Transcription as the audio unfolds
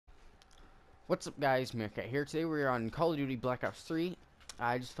What's up, guys? Mirrorkat here. Today we're on Call of Duty Black Ops 3.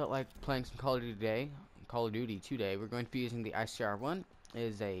 I just felt like playing some Call of Duty today. We're going to be using the ICR-1. It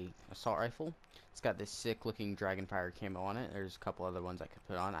is a assault rifle. It's got this sick looking Dragonfire camo on it. There's a couple other ones I could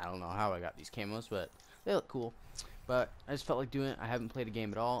put on. I don't know how I got these camos, but they look cool. But I just felt like doing it. I haven't played a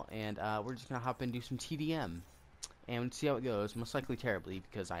game at all, and we're just gonna hop in and do some TDM and see how it goes. Most likely terribly,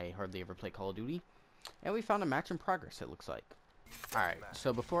 because I hardly ever play Call of Duty. And we found a match in progress, it looks like. Alright,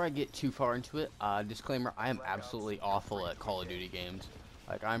 so before I get too far into it, disclaimer, I am absolutely awful at Call of Duty games.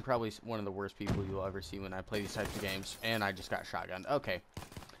 Like, I'm probably one of the worst people you'll ever see when I play these types of games, and I just got shotgunned. Okay,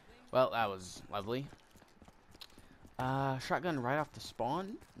 well, that was lovely. Shotgun right off the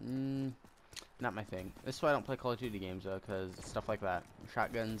spawn? Not my thing. This is why I don't play Call of Duty games, though, because stuff like that.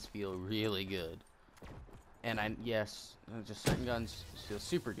 Shotguns feel really good. And yes, just certain guns feel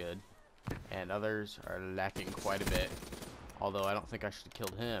super good, and others are lacking quite a bit. Although I don't think I should have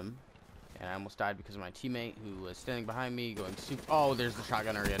killed him. And I almost died because of my teammate who was standing behind me going super... Oh, there's the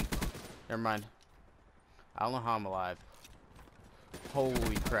shotgunner again. Never mind. I don't know how I'm alive.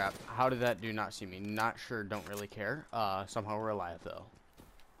 Holy crap. How did that dude not see me? Not sure, don't really care. Somehow we're alive, though.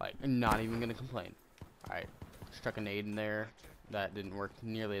 Like, not even going to complain. Alright. Struck a nade in there. That didn't work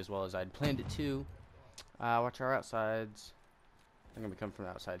nearly as well as I'd planned it to. Watch our outsides. I'm going to be coming from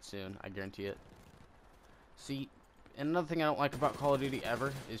the outside soon. I guarantee it. See... And another thing I don't like about Call of Duty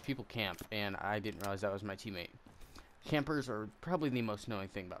ever is people camp, and I didn't realize that was my teammate. Campers are probably the most annoying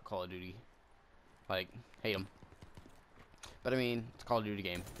thing about Call of Duty. Like, hate them. But I mean, it's a Call of Duty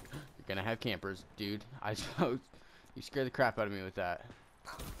game. You're gonna have campers, dude. I suppose you scared the crap out of me with that.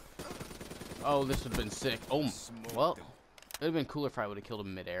 Oh, this would have been sick. Oh, well, it would have been cooler if I would have killed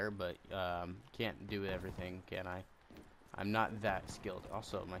him midair, but can't do everything, can I? I'm not that skilled.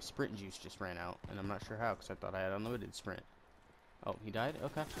 Also, my sprint juice just ran out, and I'm not sure how, because I thought I had unlimited sprint. Oh, he died?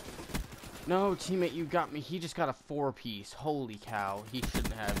 Okay. No, teammate, you got me. He just got a 4-piece. Holy cow. He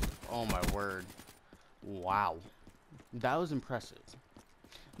shouldn't have. Oh, my word. Wow. That was impressive.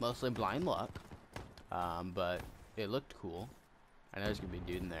 Mostly blind luck, but it looked cool. I know there's going to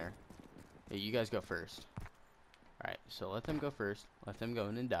be a dude in there. Hey, you guys go first. Alright, so let them go first. Let them go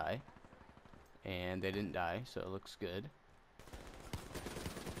in and die. And they didn't die, so it looks good.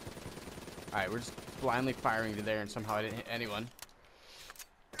 Alright, we're just blindly firing to there, and somehow I didn't hit anyone.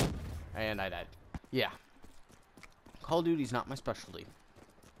 And I died. Yeah. Call of Duty's not my specialty.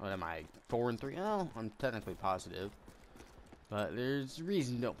 What am I, 4 and 3? Oh, I'm technically positive. But there's a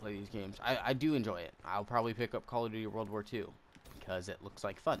reason you don't play these games. I do enjoy it. I'll probably pick up Call of Duty World War II. Because it looks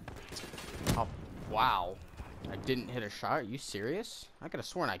like fun. Oh, wow. I didn't hit a shot? Are you serious? I could have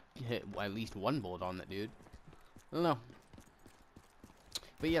sworn I hit at least one bullet on that dude. I don't know.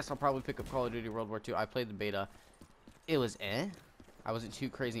 But yes, I'll probably pick up Call of Duty World War II. I played the beta. It was eh. I wasn't too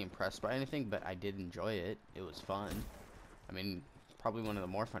crazy impressed by anything, but I did enjoy it. It was fun. I mean, probably one of the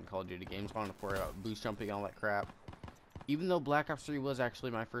more fun Call of Duty games. I don't have to worry about boost jumping and all that crap. Even though Black Ops 3 was actually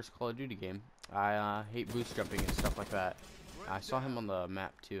my first Call of Duty game. I hate boost jumping and stuff like that. I saw him on the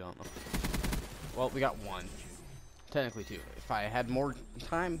map too. I don't know. Well, we got one. Technically two. If I had more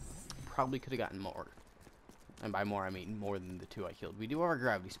time, probably could have gotten more. And by more, I mean more than the 2 I killed. We do have our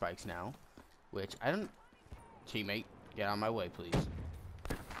gravity spikes now, which I don't... Teammate, get out of my way, please.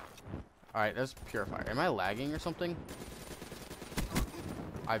 Alright, that's Purifier. Am I lagging or something?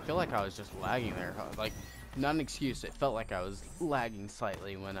 I feel like I was just lagging there. Like, not an excuse. It felt like I was lagging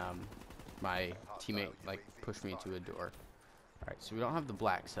slightly when my teammate, like, pushed me into a door. Alright, so we don't have the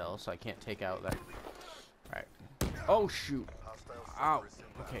black cell, so I can't take out that... Alright. Oh, shoot. Ow.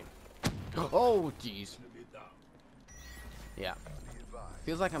 Okay. Oh, jeez. Yeah.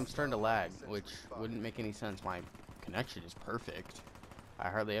 Feels like I'm starting to lag, which wouldn't make any sense. My connection is perfect. I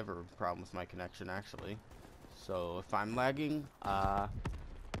hardly ever have a problem with my connection, actually. So, if I'm lagging, I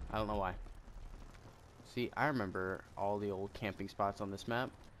don't know why. See, I remember all the old camping spots on this map.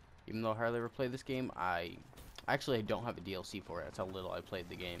 Even though I hardly ever played this game, I don't have a DLC for it. That's how little I played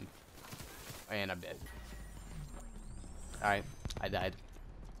the game. And I'm dead. Alright, I died.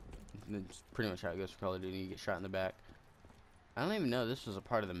 That's pretty much how it goes for Call of Duty. You get shot in the back. I don't even know this was a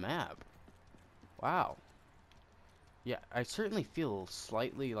part of the map. Wow. Yeah, I certainly feel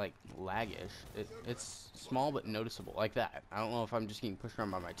slightly, like, laggish. It's small but noticeable, like that. I don't know if I'm just getting pushed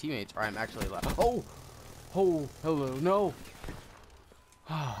around by my teammates or I'm actually lag. Oh! Oh, hello, no!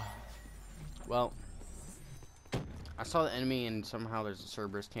 Well, I saw the enemy and somehow there's a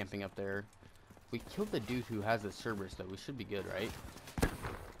Cerberus camping up there. If we kill the dude who has the Cerberus, though, we should be good, right?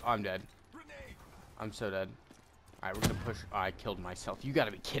 Oh, I'm dead. I'm so dead. Alright, we're gonna push. Oh, I killed myself. You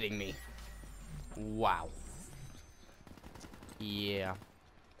gotta be kidding me. Wow. Yeah.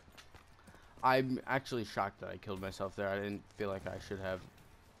 I'm actually shocked that I killed myself there. I didn't feel like I should have.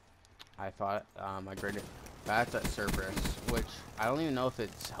 I thought I graded. That's at Cerberus, which I don't even know if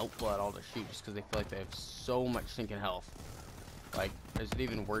it's helpful at all to shoot, just because they feel like they have so much stinking health. Like, is it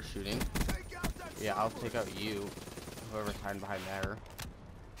even worth shooting? Yeah, I'll take out you. Whoever's hiding behind there.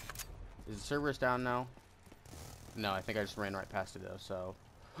 Is the Cerberus down now? No, I think I just ran right past it though, so.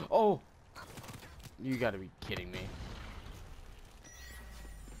 Oh! You gotta be kidding me.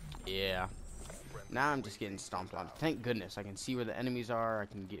 Yeah. Now I'm just getting stomped on. Thank goodness. I can see where the enemies are. I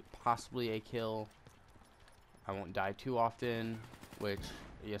can get possibly a kill. I won't die too often, which,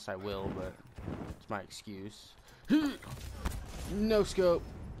 yes I will, but it's my excuse. No scope.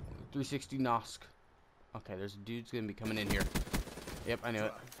 360 nosk. Okay, there's a dude's gonna be coming in here. Yep, I knew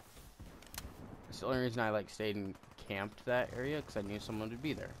it. That's the only reason I like stayed and camped that area, because I knew someone would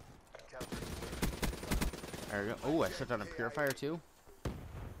be there. There we go. Oh, I shut down a purifier too.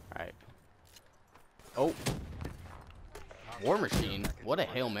 Alright. Oh. War Machine. What a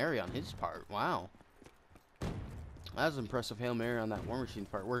Hail Mary on his part. Wow. That was an impressive Hail Mary on that War Machine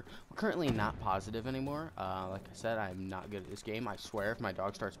part. We're currently not positive anymore. Like I said, I'm not good at this game. I swear if my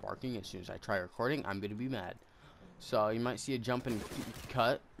dog starts barking as soon as I try recording, I'm going to be mad. So you might see a jump and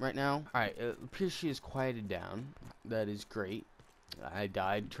cut right now. Alright, it appears she is quieted down. That is great. I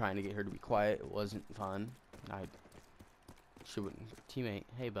died trying to get her to be quiet. It wasn't fun. She wouldn't. Teammate,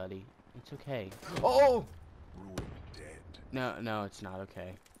 hey buddy. It's okay. Oh! No, no, it's not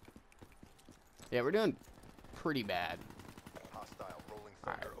okay. Yeah, we're doing pretty bad.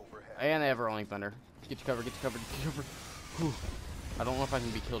 Alright. And they have rolling thunder. Get to cover, get to cover, get to cover. Whew. I don't know if I can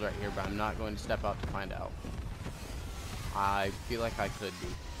be killed right here, but I'm not going to step out to find out. I feel like I could be.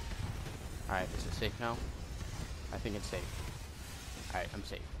 Alright, is it safe now? I think it's safe. Alright, I'm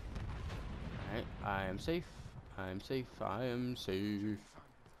safe. Alright, I am safe. I'm safe. I am safe.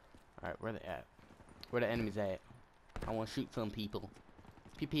 Alright, where they at? Where the enemies at? I want to shoot some people.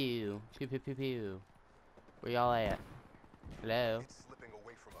 Pew pew. Pew pew pew pew. Where y'all at? Hello?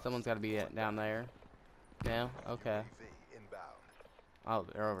 Someone's got to be down there. No? Okay. Oh,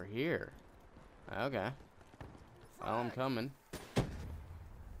 they're over here. Okay. Well, I'm coming.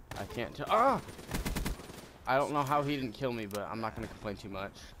 I can't tell. Ah! I don't know how he didn't kill me, but I'm not going to complain too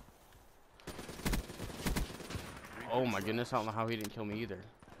much. Oh my goodness, I don't know how he didn't kill me either.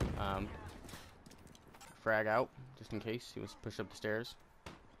 Frag out, just in case he was to push up the stairs.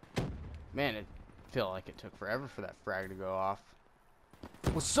 Man, it felt like it took forever for that frag to go off.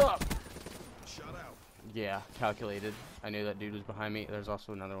 What's up? Shut out. Yeah, calculated. I knew that dude was behind me. There's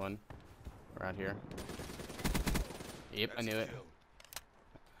also another one around here. Yep, I knew it.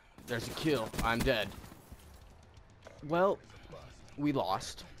 There's a kill. I'm dead. Well, we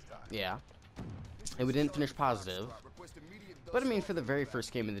lost. Yeah. And we didn't finish positive. But I mean, for the very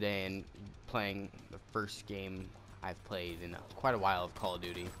first game of the day and playing the first game I've played in quite a while of Call of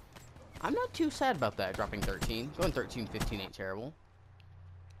Duty, I'm not too sad about that, dropping 13. Going 13-15 ain't terrible.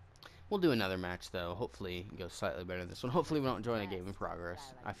 We'll do another match, though. Hopefully it goes slightly better than this one. Hopefully we don't join a game in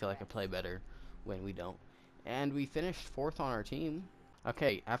progress. I feel like I play better when we don't. And we finished 4th on our team.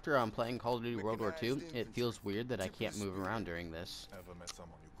 Okay, after I'm playing Call of Duty World War II, it feels weird that I can't move around during this.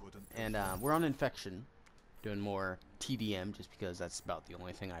 And we're on Infection, doing more TDM just because that's about the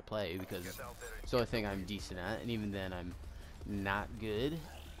only thing I play, because it's the only thing I'm decent at, and even then I'm not good.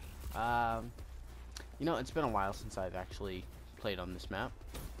 You know, it's been a while since I've actually played on this map.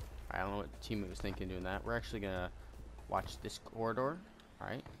 I don't know what the teammate was thinking doing that. We're actually gonna watch this corridor.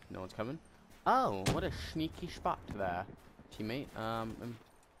 Alright, no one's coming. Oh, what a sneaky spot there, teammate.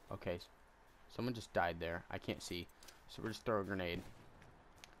 Okay, someone just died there. I can't see, so we're just throw a grenade.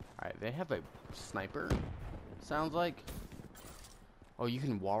 Alright, they have a sniper, sounds like. Oh, you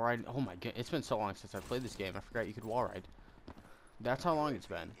can wall ride. Oh my god, it's been so long since I played this game. I forgot you could wall ride. That's how long it's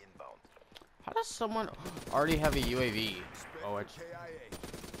been. How does someone already have a UAV? Oh,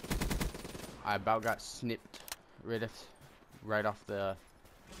 I about got snipped right off the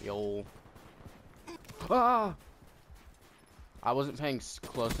old. Ah! I wasn't paying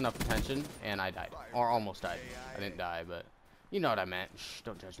close enough attention, and I died, or almost died. I didn't die, but you know what I meant. Shh,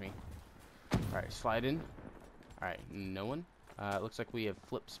 don't judge me. All right, slide in. All right, no one. It looks like we have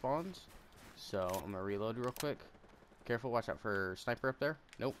flip spawns, so I'm gonna reload real quick. Careful, watch out for sniper up there.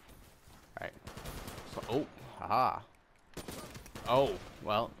 Nope. All right. So, oh, haha. Oh,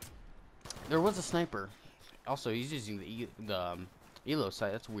 well, there was a sniper. Also, he's using the elo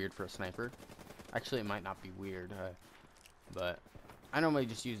sight. That's weird for a sniper. Actually, it might not be weird, but I normally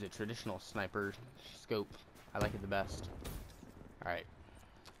just use a traditional sniper scope. I like it the best. All right.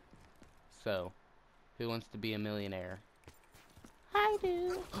 So, who wants to be a millionaire? I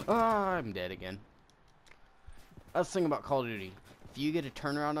do. Ah, I'm dead again. That's the thing about Call of Duty. If you get a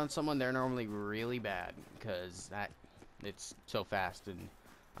turnaround on someone, they're normally really bad because it's so fast. And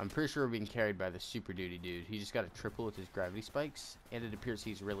I'm pretty sure we're being carried by the Super Duty dude. He just got a triple with his gravity spikes, and it appears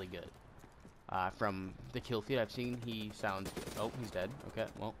he's really good. From the kill feed I've seen, he sounds good. Oh, he's dead. Okay,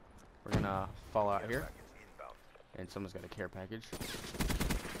 well, we're gonna fall out here, and someone's got a care package.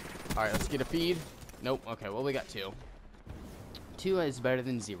 All right, let's get a feed. Nope. Okay, well, we got 2. 2 is better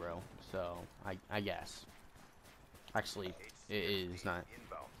than 0, so I guess. Actually, it is not.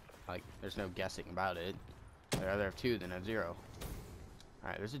 Like, there's no guessing about it. I'd rather have 2 than have 0.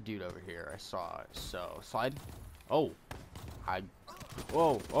 Alright, there's a dude over here. I saw it. So, slide. Oh.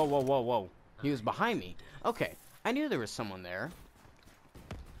 Whoa, whoa, whoa, whoa, whoa. He was behind me. Okay, I knew there was someone there.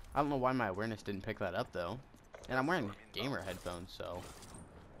 I don't know why my awareness didn't pick that up, though. And I'm wearing gamer headphones, so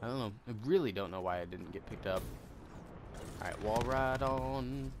I don't know. I really don't know why it didn't get picked up. Alright, wall ride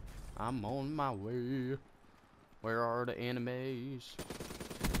on. I'm on my way. Where are the enemies?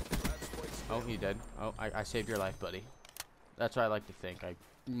 Oh, he dead. Oh, I saved your life, buddy. That's what I like to think. I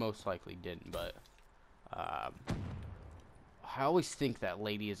most likely didn't, but I always think that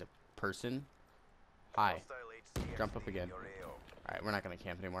lady is a person. Hi. Jump up again. Alright, we're not gonna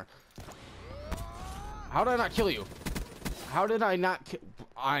camp anymore. How did I not kill you? How did I not kill?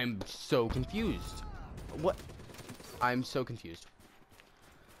 I'm so confused. What? I'm so confused.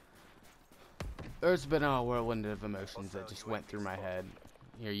 There's been a whirlwind of emotions that just went through my head.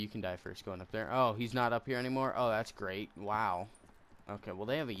 Here, you can die first going up there. Oh, he's not up here anymore? Oh, that's great. Wow. Okay, well,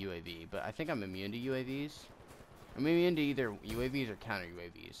 they have a UAV, but I think I'm immune to UAVs. I'm immune to either UAVs or counter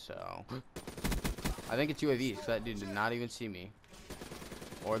UAVs, so I think it's UAVs, because that dude did not even see me.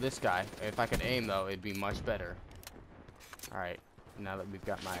 Or this guy. If I could aim, though, it'd be much better. Alright, now that we've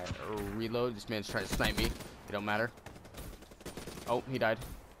got my reload, this man's trying to snipe me. It don't matter. Oh, he died.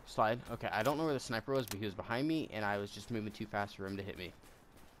 Slide. Okay, I don't know where the sniper was, but he was behind me, and I was just moving too fast for him to hit me.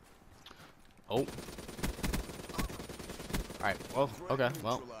 Oh. Alright, well, okay,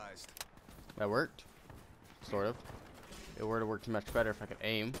 well. That worked. Sort of. It would have worked much better if I could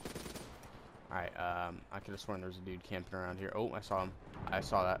aim. Alright, I could have sworn there was a dude camping around here. Oh, I saw him. I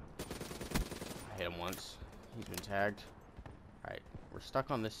saw that. I hit him once. He's been tagged. Alright, we're stuck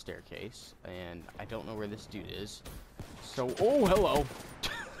on this staircase, and I don't know where this dude is. So, oh, hello.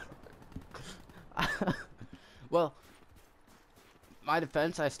 Well, my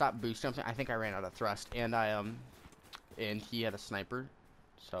defense, I stopped boost jumping. I think I ran out of thrust, and and he had a sniper,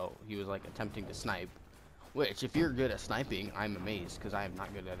 so he was like attempting to snipe. Which, if you're good at sniping, I'm amazed, because I am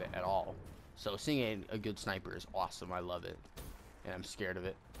not good at it at all. So seeing a good sniper is awesome. I love it, and I'm scared of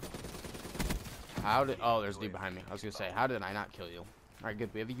it. How did? Oh, there's a dude behind me. I was gonna say, how did I not kill you? All right,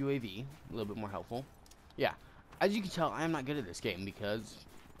 good. We have a UAV, a little bit more helpful. Yeah, as you can tell, I am not good at this game because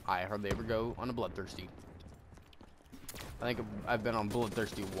I hardly ever go on a bloodthirsty. I think I've been on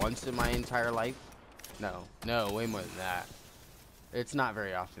bloodthirsty once in my entire life. No, way more than that. It's not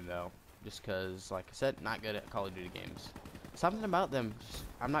very often though, just because, like I said, not good at Call of Duty games. Something about them,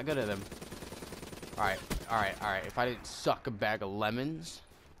 I'm not good at them. All right. If I didn't suck a bag of lemons,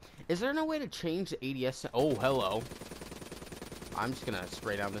 is there no way to change the ADS? Oh, hello. I'm just gonna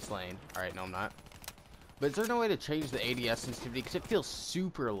spray down this lane. All right, no, I'm not. But is there no way to change the ADS sensitivity? Because it feels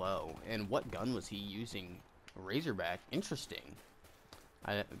super low. And what gun was he using? Razorback. Interesting.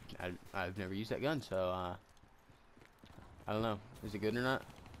 I've never used that gun, so I don't know. Is it good or not?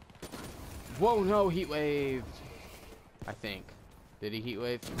 Whoa, no, heat wave. I think. Did he heat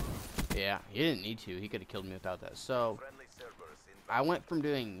wave? Yeah, he didn't need to. He could have killed me without that. So I went from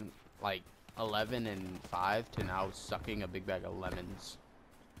doing like 11 and 5 to now sucking a big bag of lemons.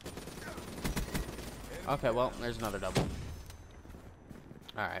 Okay, well, there's another double.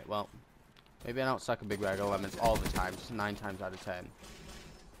 Alright, well, maybe I don't suck a big bag of lemons all the time, just 9 times out of 10.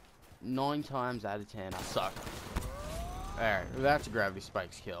 9 times out of 10, I suck. There, that's a gravity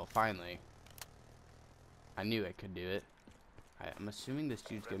spikes kill, finally. I knew I could do it. I'm assuming this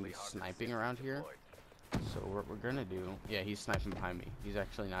dude's gonna be sniping around here. So what we're gonna do, yeah, he's sniping behind me. He's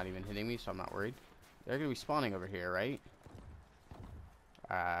actually not even hitting me, so I'm not worried. They're gonna be spawning over here, right?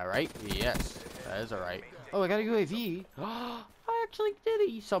 Right? Yes, that is alright. Oh, I got a UAV. I actually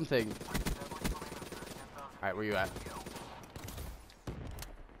did something. Alright, where you at?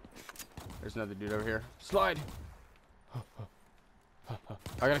 There's another dude over here. Slide!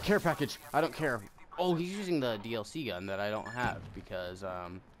 I got a care package. I don't care. Oh, he's using the DLC gun that I don't have because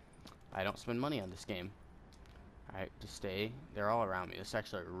I don't spend money on this game. Alright, just stay. They're all around me. This is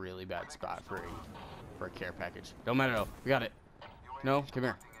actually a really bad spot for a care package. Don't matter though. We got it. No, come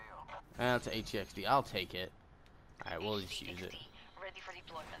here. That's an HEXD. I'll take it. Alright, we'll just use it.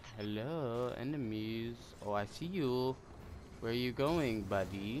 Hello, enemies. Oh, I see you. Where are you going,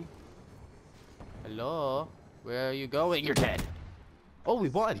 buddy? Hello? Where are you going? You're dead. Oh, we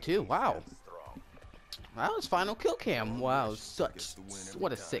won too. Wow. That was final kill cam. Wow,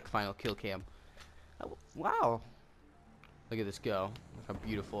 what a sick final kill cam. Oh, wow. Look at this go. Look how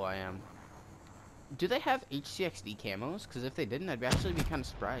beautiful I am. Do they have HCXD camos? Because if they didn't, I'd actually be kind of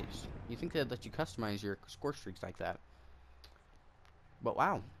surprised. You think they'd let you customize your score streaks like that? But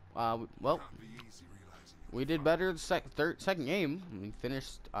wow. Well, we did better the second game. We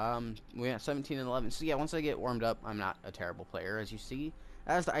finished. We went 17 and 11. So yeah, once I get warmed up, I'm not a terrible player, as you see.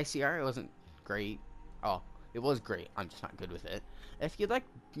 As the ICR, it wasn't great. Oh, it was great. I'm just not good with it. If you'd like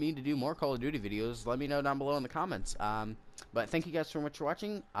me to do more Call of Duty videos, let me know down below in the comments. But thank you guys so much for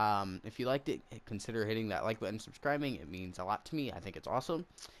watching. If you liked it, consider hitting that like button, subscribing. It means a lot to me. I think it's awesome.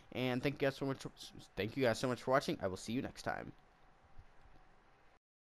 And thank you guys so much. Thank you guys so much for watching. I will see you next time.